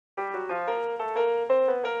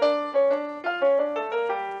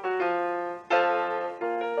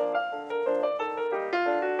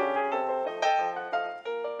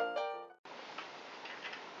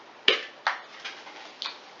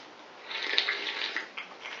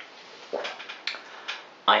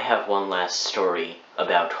have one last story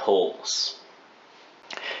about holes.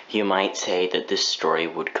 You might say that this story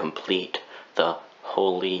would complete the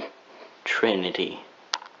Holy Trinity.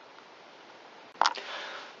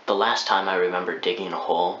 The last time I remember digging a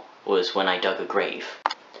hole was when I dug a grave.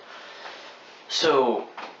 So,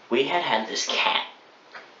 we had this cat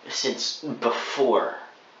since before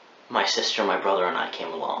my sister, my brother, and I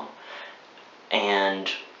came along.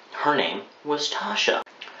 And her name was Tasha.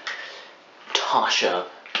 Tasha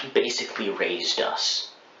basically raised us.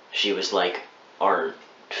 She was like our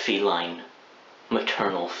feline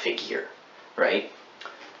maternal figure, right?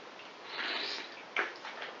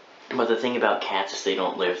 But the thing about cats is they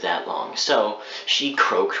don't live that long. So she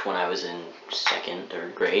croaked when I was in 2nd,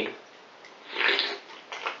 3rd grade.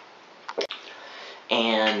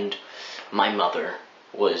 And my mother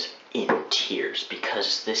was in tears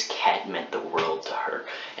because this cat meant the world to her.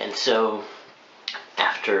 And so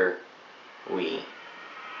after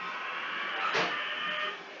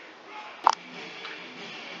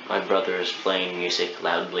my brother is playing music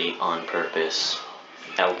loudly on purpose.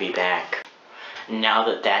 I'll be back. Now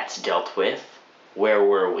that that's dealt with, where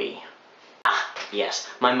were we? Yes,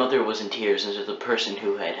 my mother was in tears, and so the person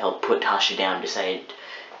who had helped put Tasha down decided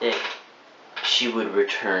that she would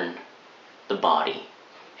return the body.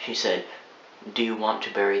 She said, "Do you want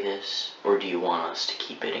to bury this, or do you want us to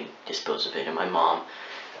keep it and dispose of it?" And my mom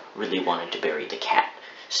really wanted to bury the cat.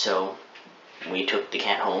 So we took the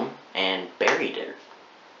cat home and buried her.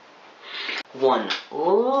 One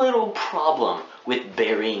little problem with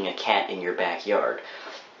burying a cat in your backyard.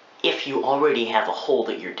 If you already have a hole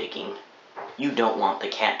that you're digging, you don't want the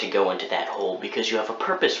cat to go into that hole because you have a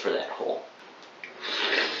purpose for that hole.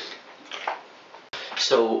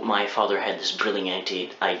 So my father had this brilliant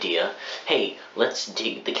idea. Hey, let's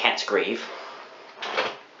dig the cat's grave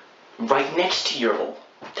right next to your hole.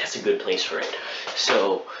 That's a good place for it.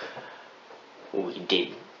 So we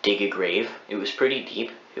did dig a grave. It was pretty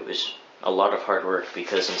deep. It was a lot of hard work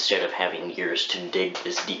because instead of having years to dig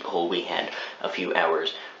this deep hole, we had a few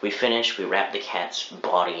hours. We finished, we wrapped the cat's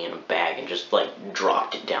body in a bag and just like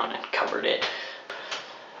dropped it down and covered it.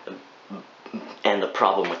 And the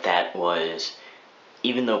problem with that was,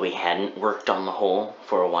 even though we hadn't worked on the hole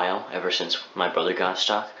for a while, ever since my brother got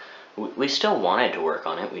stuck, we still wanted to work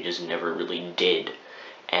on it, we just never really did.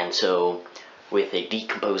 And so, with a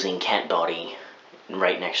decomposing cat body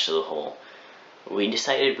right next to the hole, we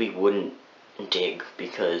decided we wouldn't dig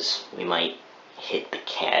because we might hit the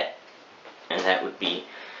cat, and that would be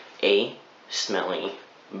A, smelly,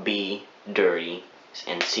 B, dirty,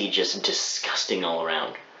 and C, just disgusting all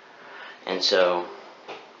around. And so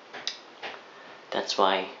that's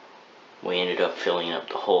why we ended up filling up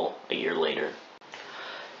the hole a year later.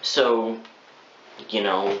 So, you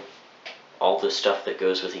know, all the stuff that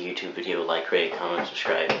goes with a YouTube video, like, rate, comment,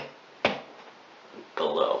 subscribe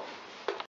below.